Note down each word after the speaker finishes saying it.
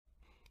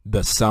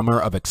The summer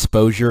of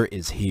exposure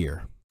is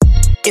here.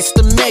 It's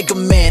the Mega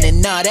Man, and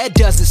nah, that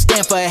doesn't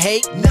stand for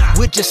hate. Nah,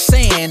 we're just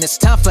saying it's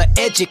time for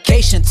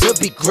education to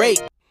be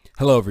great.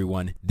 Hello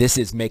everyone, this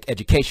is Make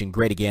Education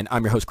Great Again.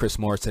 I'm your host Chris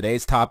Morris.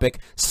 Today's topic,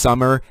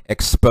 summer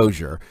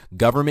exposure.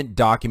 Government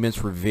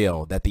documents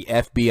reveal that the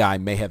FBI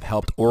may have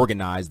helped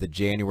organize the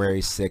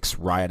January 6th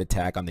riot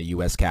attack on the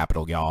U.S.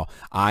 Capitol, y'all.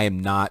 I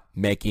am not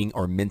making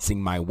or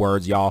mincing my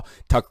words, y'all.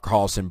 Tucker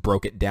Carlson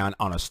broke it down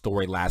on a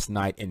story last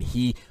night, and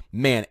he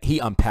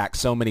unpacked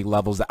so many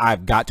levels that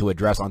I've got to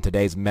address on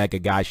today's Mega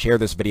Guys. Share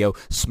this video,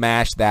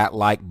 smash that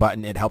like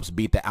button. It helps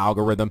beat the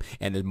algorithm,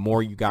 and the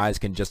more you guys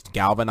can just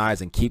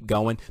galvanize and keep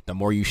going, the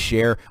more you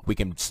share, we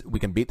can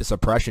beat the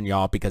suppression,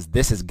 y'all, because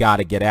this has got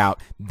to get out.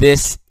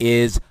 This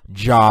is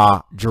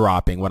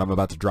jaw-dropping, what I'm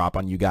about to drop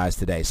on you guys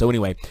today. So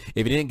anyway,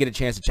 if you didn't get a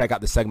chance to check out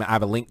the segment, I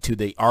have a link to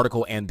the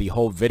article and the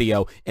whole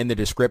video in the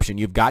description.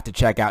 You've got to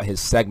check out his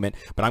segment,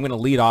 but I'm going to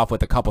lead off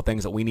with a couple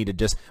things that we need to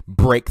just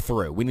break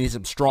through. We need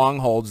some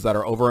strongholds that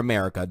are over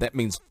America. That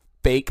means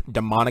fake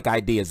demonic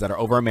ideas that are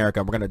over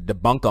America. We're going to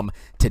debunk them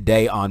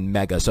today on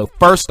Mega. So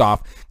first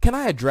off, can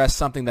I address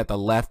something that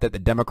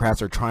the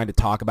Democrats are trying to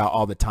talk about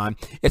all the time?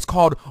 It's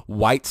called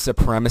white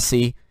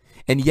supremacy.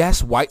 And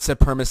yes, white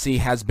supremacy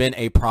has been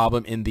a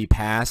problem in the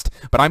past,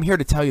 but I'm here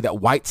to tell you that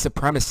white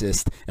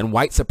supremacists and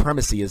white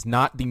supremacy is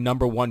not the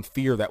number one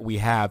fear that we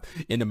have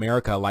in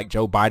America, like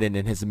Joe Biden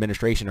and his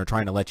administration are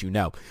trying to let you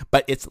know.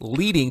 But it's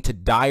leading to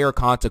dire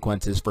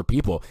consequences for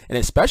people, and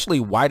especially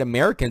white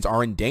Americans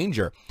are in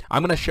danger.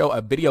 I'm going to show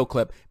a video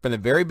clip from the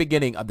very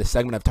beginning of the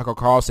segment of Tucker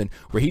Carlson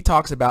where he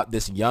talks about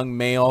this young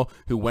male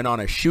who went on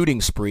a shooting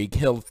spree,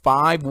 killed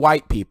 5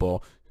 white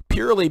people,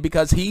 purely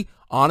because he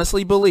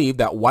honestly believed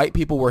that white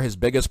people were his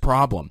biggest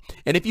problem.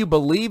 And if you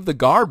believe the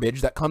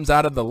garbage that comes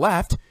out of the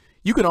left,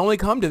 you can only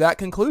come to that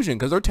conclusion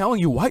because they're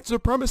telling you white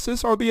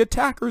supremacists are the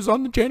attackers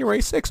on the January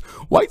 6th.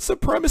 White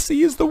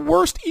supremacy is the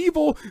worst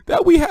evil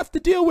that we have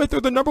to deal with.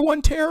 They're the number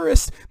one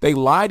terrorists. They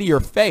lie to your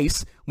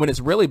face when it's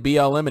really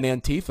BLM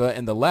and Antifa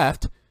and the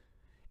left.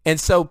 And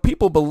so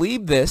people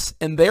believe this,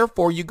 and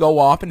therefore you go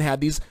off and have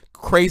these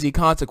crazy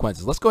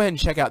consequences. Let's go ahead and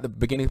check out the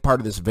beginning part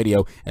of this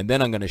video, and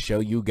then I'm going to show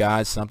you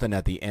guys something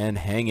at the end.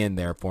 Hang in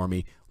there for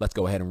me. Let's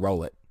go ahead and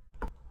roll it.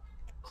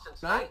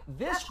 Tonight,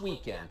 this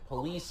weekend,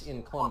 police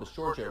in Columbus,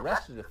 Georgia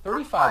arrested a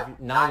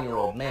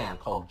 39-year-old man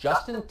called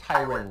Justin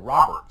Tyron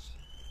Roberts.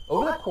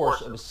 Over the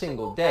course of a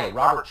single day,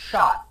 Roberts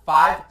shot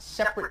 5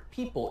 separate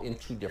people in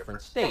 2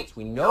 different states.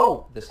 We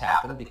know this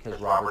happened because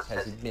Roberts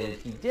has admitted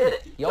he did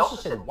it. He also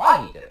said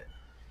why he did it.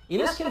 In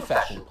his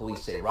confession,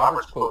 police say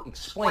Roberts, quote,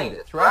 explained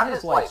that throughout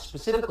his life,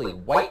 specifically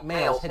white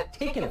males had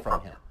taken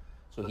from him,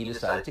 so he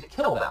decided to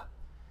kill them.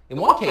 In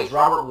one case,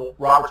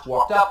 Roberts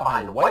walked up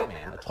behind a white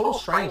man, a total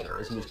stranger,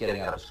 as he was getting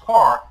out of his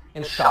car,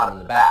 and shot him in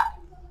the back.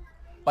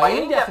 By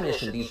any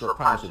definition, these were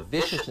crimes of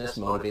viciousness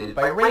motivated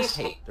by race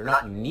hate. They're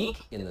not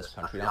unique in this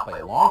country, not by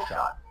a long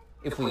shot.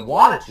 If we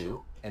wanted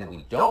to, and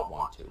we don't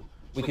want to,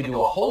 we could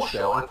do a whole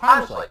show on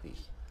crimes like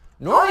these.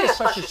 Nor are they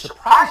especially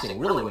surprising,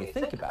 really, when you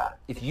think about it.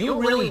 If you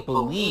really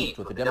believed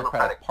what the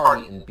Democratic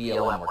Party and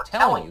BLM were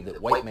telling you,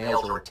 that white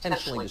males are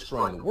intentionally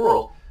destroying the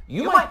world,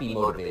 you might be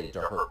motivated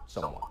to hurt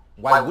someone.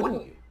 Why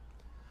wouldn't you?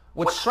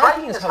 What's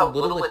striking is how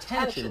little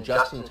attention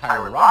Justin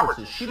Tyron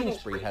Roberts' shooting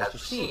spree has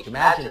received.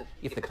 Imagine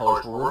if the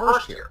colors were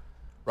reversed here.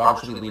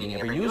 Roberts would be leading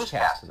every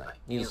newscast tonight.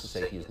 Needless to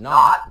say, he is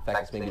not. In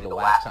fact, it's maybe the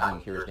last time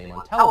you hear his name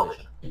on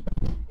television.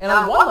 And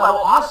on one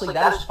level, honestly,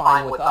 that is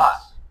fine with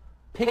us.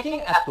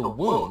 Picking at the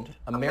wound,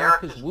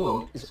 America's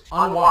wound, is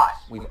unwise.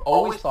 We've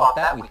always thought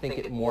that. We think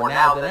it more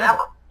now than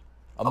ever.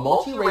 A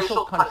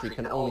multiracial country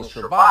can only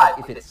survive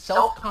if it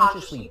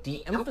self-consciously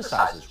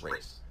de-emphasizes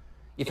race,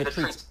 if it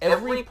treats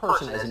every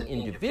person as an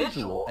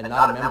individual and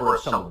not a member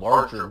of some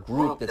larger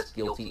group that's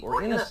guilty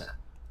or innocent.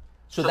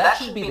 So that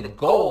should be the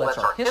goal. That's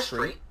our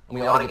history, and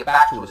we ought to get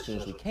back to it as soon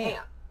as we can.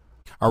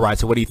 All right,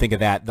 so what do you think of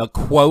that? The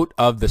quote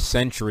of the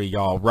century,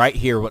 y'all, right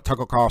here, what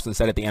Tucker Carlson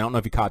said at the end. I don't know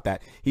if you caught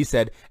that. He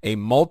said, a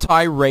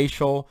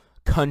multiracial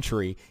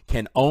country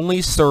can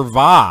only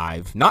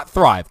survive, not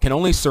thrive, can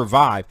only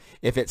survive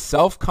if it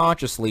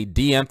self-consciously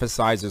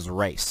de-emphasizes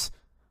race.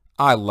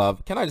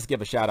 Can I just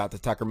give a shout out to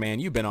Tucker, man?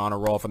 You've been on a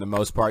roll for the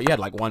most part. You had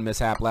like one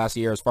mishap last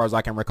year as far as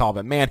I can recall,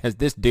 but man, has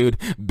this dude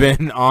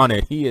been on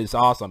it. He is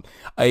awesome.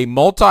 A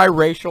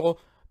multiracial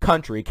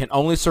country can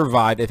only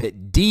survive if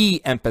it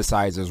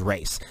de-emphasizes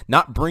race,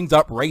 not brings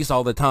up race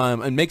all the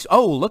time and makes,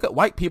 oh, look at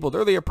white people,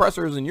 they're the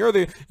oppressors and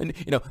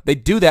they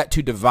do that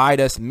to divide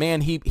us.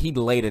 Man, he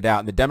laid it out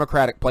in the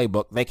Democratic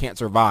playbook. They can't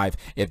survive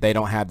if they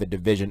don't have the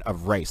division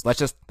of race.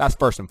 That's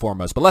first and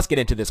foremost. But let's get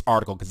into this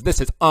article because this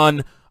is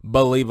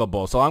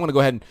unbelievable. So I'm going to go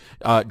ahead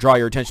and draw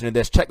your attention to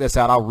this. Check this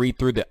out. I'll read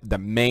through the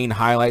main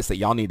highlights that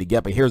y'all need to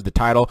get, but here's the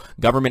title.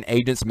 Government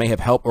agents may have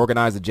helped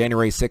organize the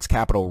January 6th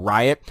Capitol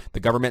riot. The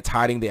government's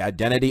hiding the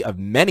identity of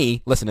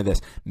many, listen to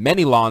this,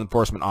 many law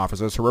enforcement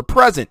officers who were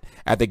present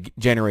at the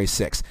January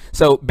 6th.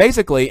 So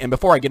basically, and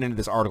before I get into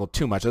this article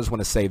too much, I just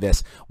want to say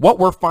this. What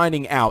we're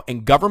finding out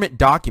in government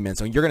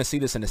documents, and you're going to see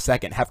this in a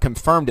second, have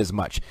confirmed as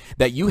much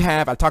that you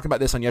have, I talked about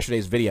this on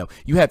yesterday's video,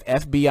 you have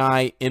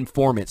FBI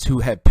informants who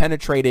have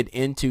penetrated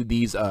into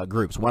these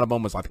groups. One of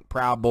them was like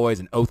Proud Boys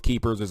and Oath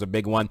Keepers. There's a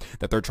big one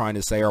that they're trying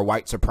to say are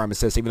white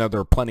supremacists, even though there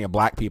are plenty of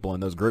black people in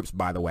those groups,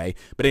 by the way.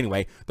 But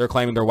anyway, they're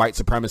claiming they're white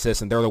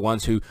supremacists and they're the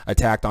ones who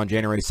attacked on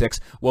January 6th.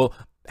 Well,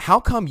 how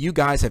come you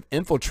guys have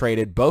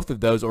infiltrated both of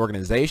those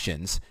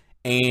organizations?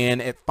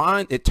 And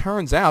it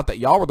turns out that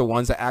y'all were the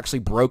ones that actually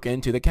broke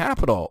into the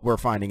Capitol, we're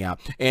finding out,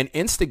 and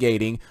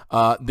instigating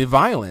the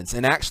violence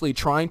and actually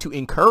trying to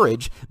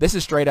encourage, this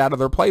is straight out of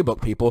their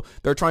playbook, people,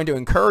 they're trying to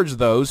encourage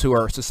those who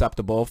are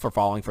susceptible for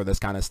falling for this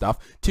kind of stuff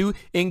to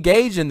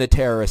engage in the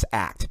terrorist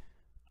act.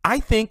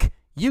 I think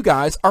you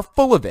guys are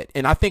full of it,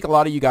 and I think a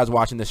lot of you guys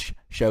watching this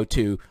show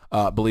too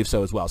believe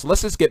so as well. So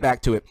let's just get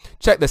back to it.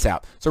 Check this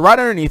out. So right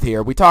underneath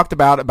here, we talked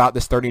about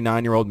this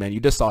 39-year-old man. You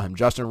just saw him,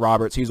 Justin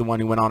Roberts. He's the one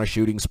who went on a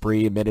shooting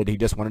spree, admitted he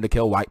just wanted to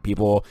kill white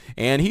people,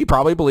 and he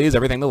probably believes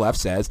everything the left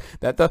says,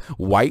 that the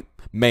white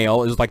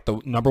male is like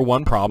the number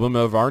one problem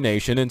of our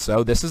nation. And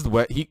so this is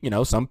what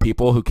some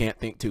people who can't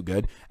think too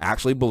good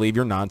actually believe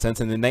your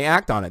nonsense, and then they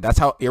act on it. That's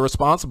how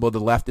irresponsible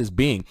the left is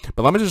being.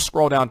 But let me just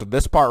scroll down to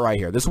this part right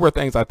here. This is where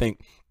things, I think,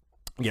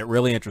 get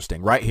really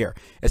interesting right here.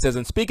 It says,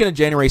 and speaking of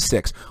January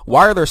 6th,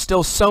 why are there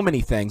still so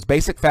many things,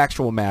 basic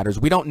factual matters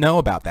we don't know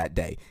about that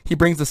day? He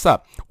brings this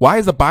up. Why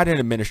is the Biden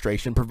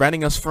administration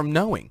preventing us from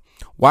knowing?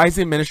 Why is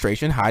the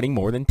administration hiding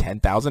more than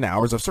 10,000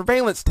 hours of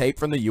surveillance tape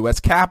from the U.S.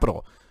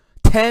 Capitol?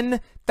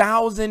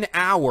 10,000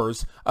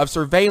 hours of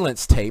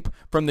surveillance tape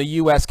from the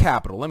U.S.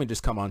 Capitol. Let me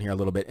just come on here a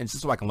little bit, and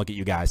just so I can look at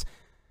you guys.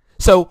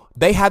 So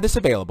they had this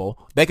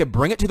available. They could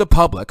bring it to the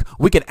public.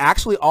 We could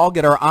actually all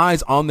get our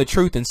eyes on the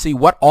truth and see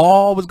what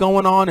all was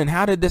going on and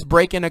how did this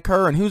break-in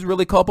occur and who's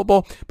really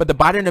culpable. But the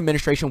Biden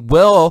administration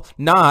will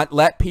not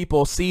let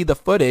people see the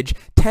footage.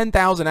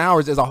 10,000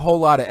 hours is a whole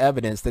lot of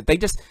evidence that they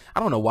just, I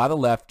don't know why the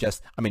left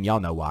just, I mean,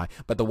 y'all know why,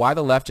 but why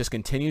the left just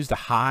continues to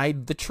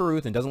hide the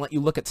truth and doesn't let you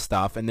look at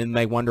stuff, and then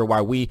they wonder why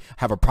we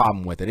have a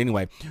problem with it.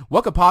 Anyway,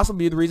 what could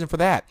possibly be the reason for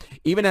that?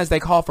 Even as they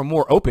call for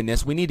more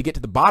openness, we need to get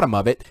to the bottom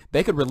of it.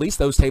 They could release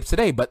those tapes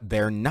today, but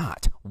they're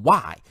not.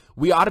 Why?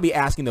 We ought to be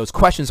asking those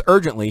questions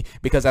urgently,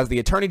 because as the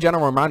Attorney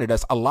General reminded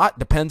us, a lot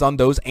depends on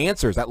those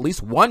answers. At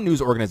least one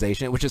news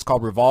organization, which is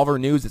called Revolver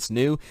News, it's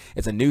new,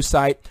 it's a news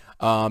site,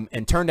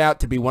 and turned out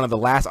to be one of the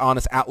last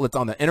honest outlets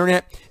on the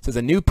internet. It says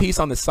a new piece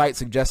on the site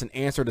suggests an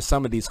answer to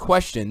some of these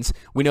questions.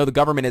 We know the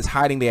government is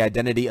hiding the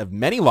identity of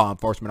many law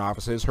enforcement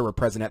officers who were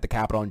present at the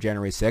Capitol on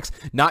January 6th,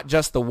 not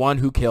just the one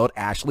who killed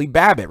Ashley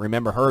Babbitt.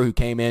 Remember her, who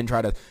came in,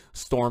 tried to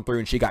storm through,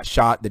 and she got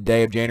shot the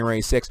day of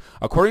January 6th.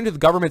 According to the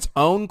government's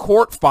own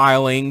court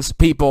filings,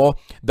 people,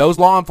 those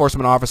law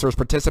enforcement officers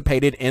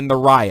participated in the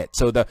riot.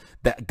 So the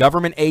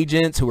government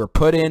agents who were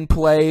put in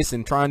place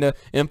and trying to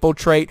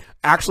infiltrate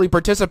actually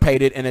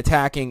participated in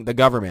attacking the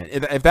government.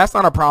 If that's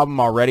not a problem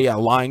already, a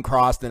line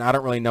crossed, then I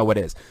don't really know what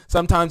is.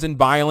 Sometimes in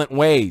violent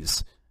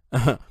ways.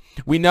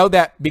 We know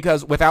that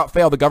because without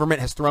fail, the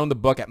government has thrown the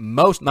book at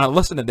most. Now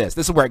listen to this.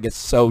 This is where it gets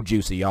so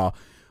juicy, y'all.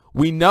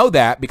 We know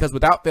that because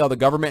without fail, the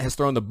government has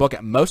thrown the book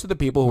at most of the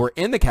people who were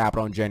in the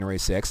Capitol on January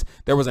 6th.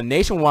 There was a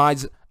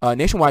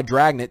nationwide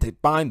dragnet to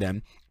find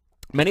them.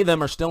 Many of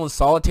them are still in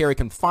solitary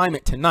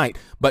confinement tonight.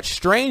 But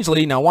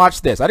strangely, now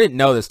watch this. I didn't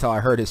know this till I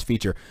heard his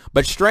feature.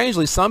 But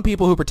strangely, some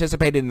people who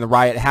participated in the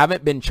riot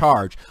haven't been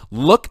charged.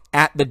 Look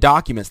at the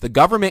documents. The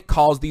government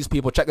calls these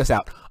people, check this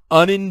out,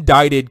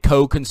 unindicted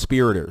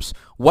co-conspirators.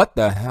 What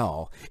the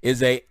hell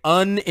is a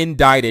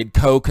unindicted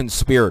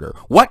co-conspirator?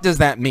 What does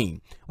that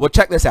mean? Well,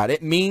 check this out.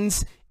 It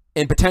means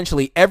in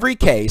potentially every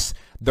case,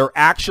 they're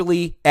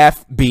actually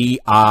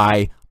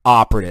FBI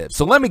operatives.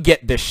 So let me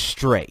get this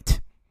straight.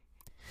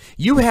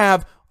 You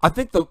have, I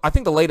think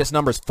the latest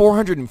number is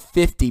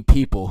 450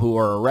 people who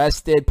are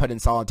arrested, put in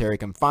solitary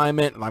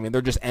confinement. I mean,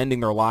 they're just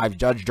ending their lives,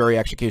 judge, jury,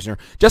 executioner,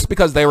 just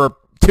because they were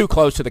too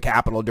close to the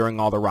Capitol during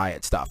all the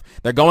riot stuff.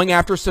 They're going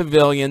after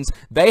civilians.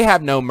 They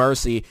have no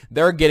mercy.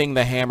 They're getting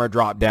the hammer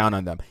dropped down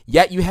on them.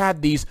 Yet you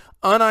have these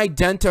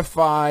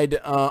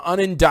unidentified,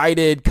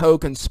 unindicted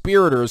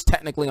co-conspirators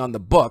technically on the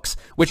books,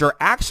 which are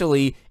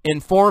actually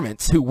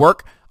informants who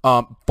work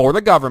for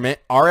the government,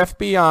 our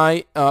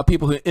FBI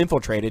people who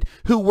infiltrated,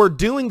 who were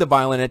doing the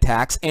violent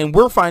attacks, and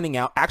we're finding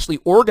out actually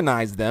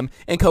organized them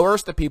and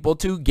coerced the people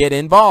to get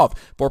involved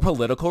for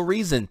political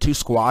reason, to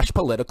squash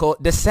political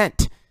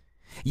dissent.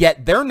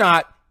 Yet they're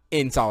not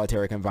in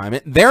solitary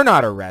confinement. They're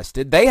not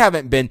arrested. They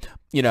haven't been,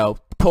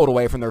 pulled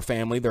away from their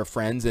family, their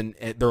friends, and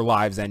their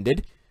lives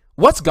ended.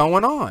 What's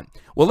going on?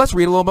 Well, let's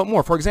read a little bit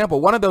more. For example,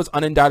 one of those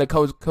unindicted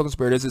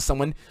co-conspirators is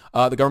someone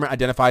the government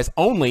identifies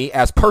only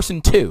as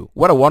Person 2.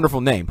 What a wonderful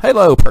name.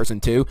 Hello,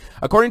 Person 2.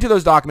 According to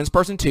those documents,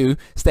 Person 2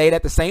 stayed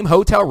at the same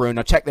hotel room,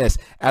 now check this,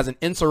 as an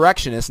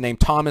insurrectionist named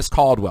Thomas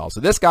Caldwell. So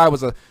this guy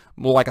was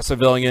like a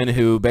civilian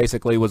who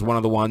basically was one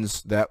of the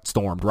ones that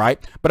stormed, right?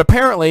 But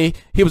apparently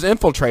he was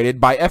infiltrated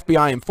by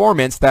FBI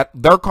informants that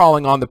they're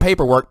calling on the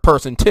paperwork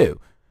Person 2.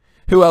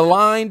 Who's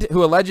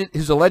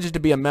alleged to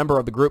be a member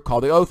of the group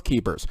called the Oath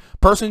Keepers.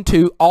 Person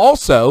 2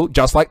 also,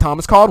 just like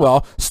Thomas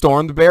Caldwell,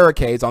 stormed the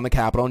barricades on the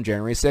Capitol on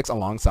January 6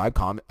 alongside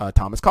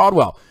Thomas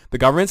Caldwell. The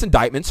government's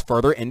indictments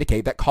further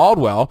indicate that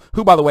Caldwell,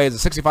 who by the way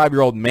is a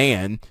 65-year-old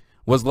man,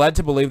 was led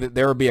to believe that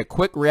there would be a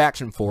quick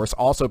reaction force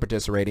also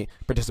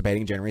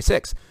participating January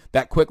 6.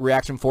 That quick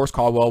reaction force,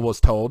 Caldwell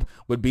was told,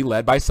 would be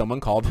led by someone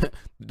called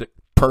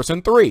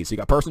Person 3. So you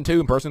got Person 2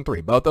 and Person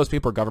 3. Both those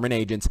people are government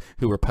agents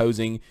who were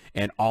posing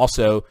and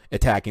also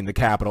attacking the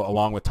Capitol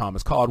along with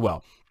Thomas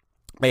Caldwell.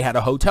 They had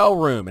a hotel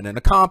room and an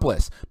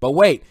accomplice. But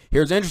wait,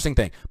 here's the interesting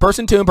thing.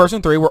 Person 2 and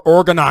Person 3 were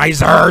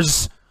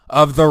organizers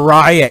of the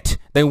riot.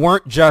 They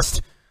weren't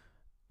just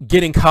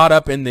getting caught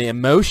up in the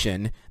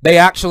emotion. They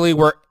actually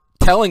were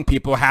telling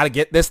people how to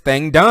get this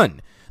thing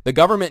done. The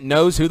government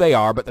knows who they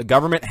are, but the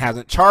government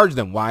hasn't charged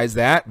them. Why is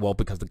that? Well,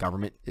 because the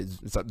government is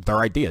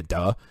their idea,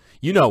 duh.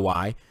 You know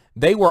why.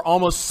 They were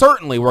almost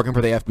certainly working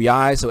for the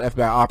FBI, so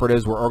FBI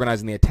operatives were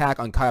organizing the attack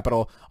on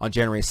Capitol on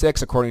January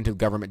 6, according to the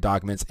government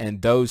documents,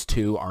 and those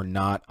two are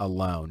not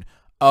alone.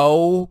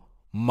 Oh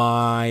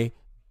my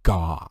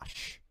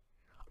gosh.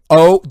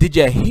 Oh, did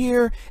you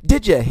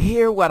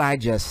hear what I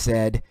just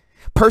said?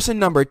 Person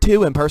number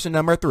 2 and person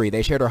number 3,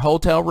 they shared a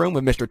hotel room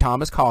with Mr.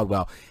 Thomas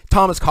Caldwell.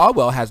 Thomas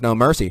Caldwell has no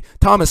mercy.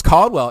 Thomas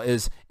Caldwell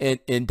is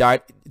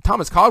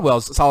Thomas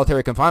Caldwell's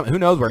solitary confinement. Who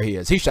knows where he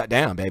is? He's shut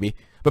down, baby.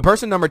 But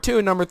person number 2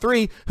 and number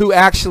 3 who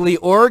actually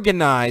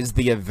organized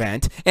the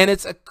event, and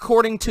it's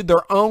according to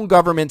their own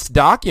government's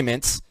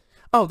documents,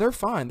 oh, they're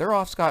fine. They're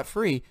off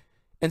scot-free.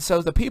 And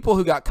so the people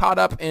who got caught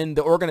up in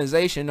the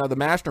organization of the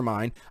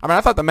mastermind,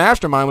 I thought the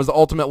mastermind was the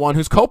ultimate one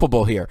who's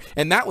culpable here,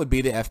 and that would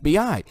be the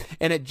FBI.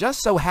 And it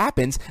just so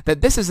happens that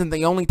this isn't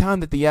the only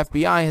time that the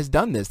FBI has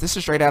done this. This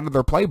is straight out of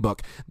their playbook.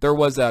 There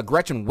was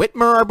Gretchen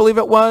Whitmer, I believe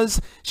it was.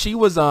 She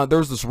was, there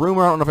was this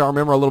rumor, I don't know if I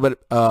remember a little bit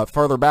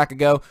further back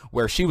ago,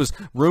 where she was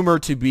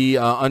rumored to be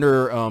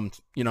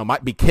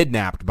might be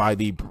kidnapped by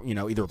the,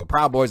 either the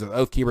Proud Boys or the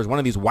Oath Keepers, one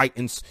of these white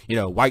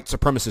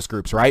supremacist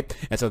groups, right?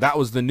 And so that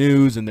was the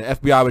news, and the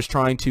FBI was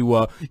trying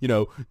to,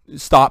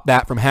 stop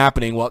that from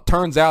happening. Well, it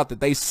turns out that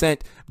they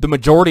sent the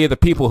majority of the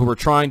people who were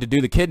trying to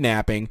do the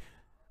kidnapping,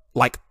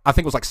 I think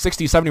it was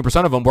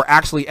 60-70% of them were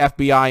actually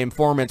FBI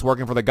informants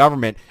working for the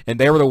government, and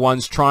they were the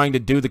ones trying to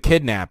do the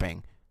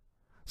kidnapping.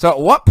 So at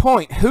what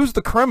point, who's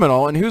the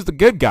criminal and who's the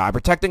good guy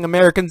protecting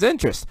America's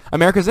interest?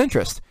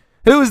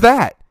 Who is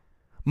that?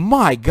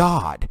 My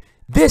God,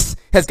 this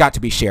has got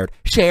to be shared.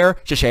 Share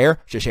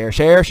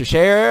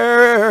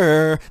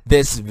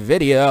this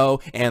video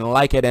and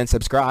like it and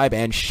subscribe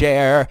and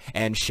share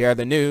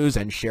the news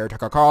and share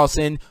Tucker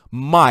Carlson.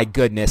 My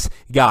goodness,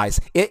 guys,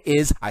 it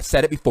is, I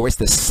said it before, it's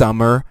the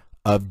summer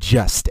of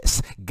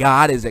justice.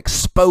 God is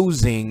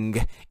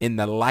exposing in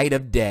the light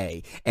of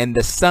day, and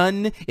the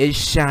sun is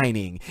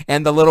shining,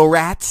 and the little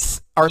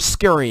rats are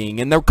scurrying,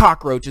 and the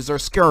cockroaches are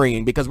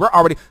scurrying, because we're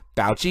already,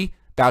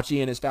 Fauci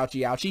and his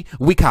Fauci ouchie,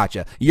 we caught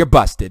you. You're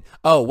busted.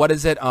 Oh, what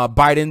is it?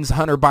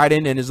 Hunter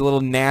Biden and his little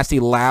nasty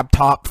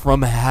laptop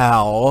from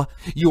hell.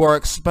 You are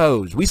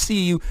exposed. We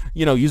see you,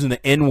 using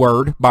the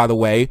N-word, by the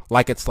way,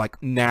 like it's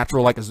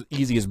natural, as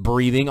easy as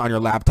breathing on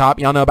your laptop.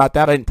 Y'all know about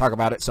that? I didn't talk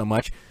about it so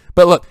much.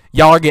 But look,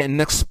 y'all are getting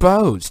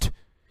exposed.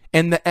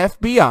 And the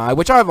FBI,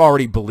 which I've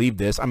already believed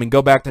this,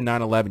 go back to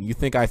 9/11. You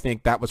think I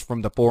think that was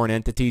from the foreign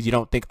entities? You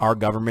don't think our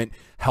government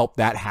helped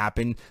that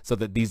happen so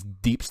that these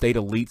deep state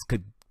elites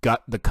could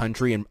gut the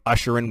country and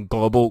usher in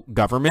global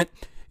government?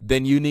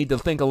 Then you need to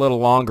think a little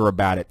longer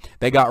about it.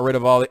 They got rid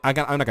of all the, I'm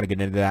not going to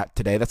get into that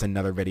today. That's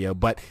another video.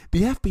 But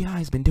the FBI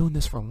has been doing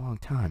this for a long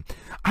time.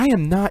 I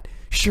am not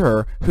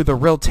sure who the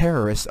real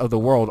terrorists of the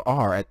world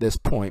are at this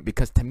point,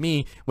 because to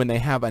me, when they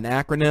have an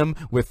acronym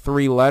with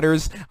 3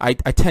 letters, I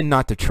tend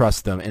not to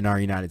trust them in our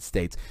United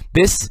States.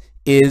 This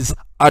is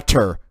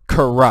utter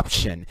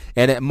corruption,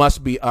 and it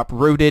must be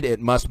uprooted. It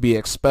must be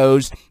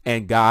exposed,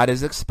 and God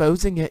is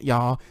exposing it,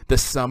 y'all. The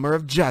summer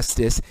of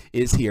justice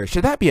is here.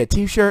 Should that be a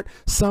t-shirt?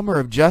 Summer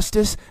of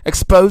justice?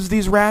 Expose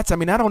these rats? I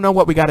don't know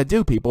what we got to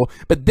do, people,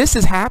 but this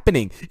is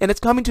happening, and it's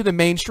coming to the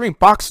mainstream.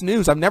 Fox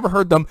News, I've never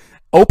heard them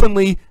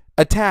openly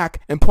attack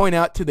and point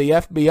out to the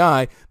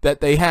FBI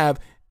that they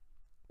have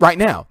right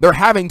now. They're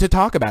having to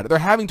talk about it. They're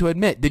having to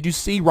admit. Did you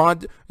see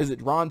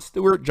Jon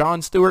Stewart,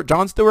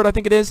 I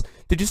think it is?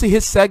 Did you see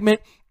his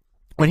segment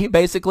when he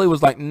basically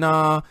was like,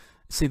 nah,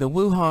 see the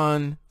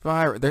Wuhan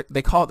virus,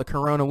 they call it the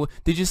corona.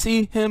 Did you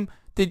see him?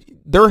 See,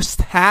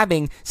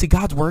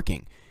 God's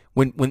working.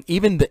 When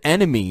even the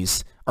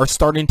enemies are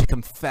starting to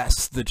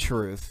confess the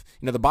truth.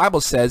 You know, the Bible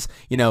says,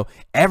 you know,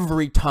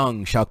 every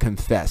tongue shall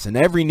confess and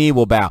every knee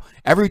will bow.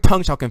 Every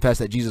tongue shall confess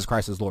that Jesus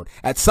Christ is Lord.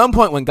 At some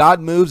point when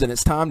God moves and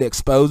it's time to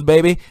expose,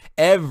 baby,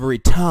 every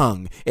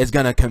tongue is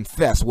going to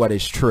confess what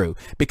is true,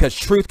 because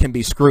truth can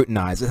be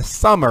scrutinized. The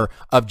summer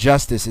of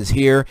justice is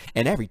here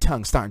and every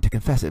tongue starting to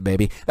confess it,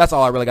 baby. That's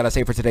all I really got to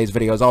say for today's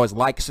video. As always,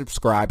 like,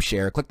 subscribe,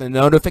 share, click the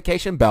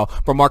notification bell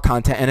for more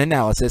content and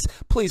analysis.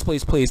 Please,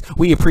 please, please.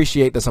 We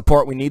appreciate the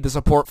support. We need the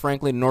support,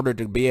 frankly, in order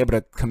to be able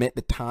to commit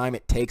the time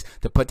it takes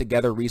to put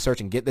together research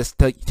and get this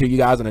to you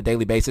guys on a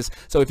daily basis.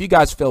 So if you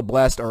guys feel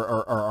blessed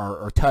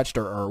or touched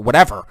or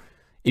whatever,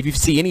 if you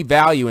see any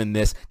value in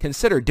this,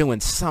 consider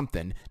doing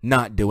something,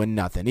 not doing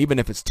nothing. Even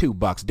if it's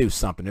 $2, do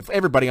something. If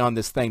everybody on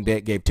this thing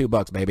gave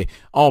 $2, baby,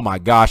 oh my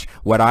gosh,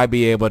 would I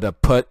be able to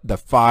put the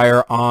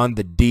fire on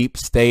the deep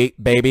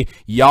state, baby?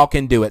 Y'all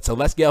can do it. So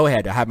let's go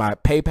ahead. I have my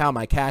PayPal,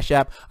 my Cash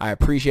App. I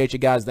appreciate you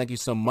guys. Thank you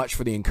so much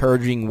for the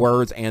encouraging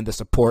words and the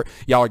support.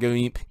 Y'all are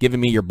giving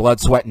me your blood,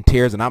 sweat, and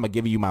tears, and I'm going to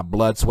give you my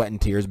blood, sweat, and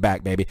tears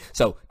back, baby.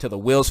 So till the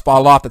wheels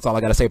fall off, that's all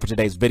I got to say for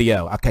today's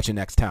video. I'll catch you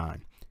next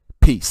time.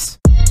 Peace.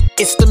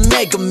 It's the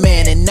Mega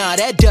Man, and nah,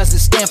 that doesn't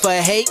stand for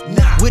hate.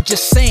 We're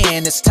just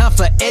saying it's time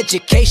for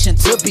education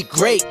to be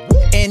great.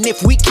 And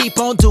if we keep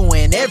on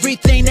doing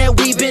everything that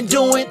we've been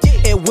doing,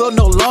 it will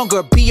no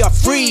longer be our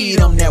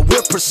freedom that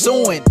we're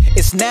pursuing.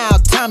 It's now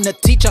time to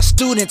teach our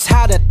students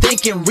how to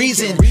think and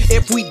reason.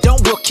 If we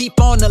don't, we'll keep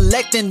on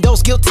electing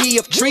those guilty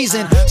of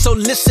treason. So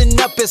listen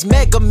up, as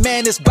Mega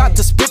Man is about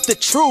to spit the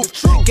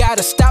truth.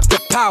 Gotta stop the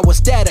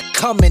powers that are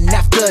coming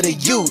after the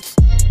youth.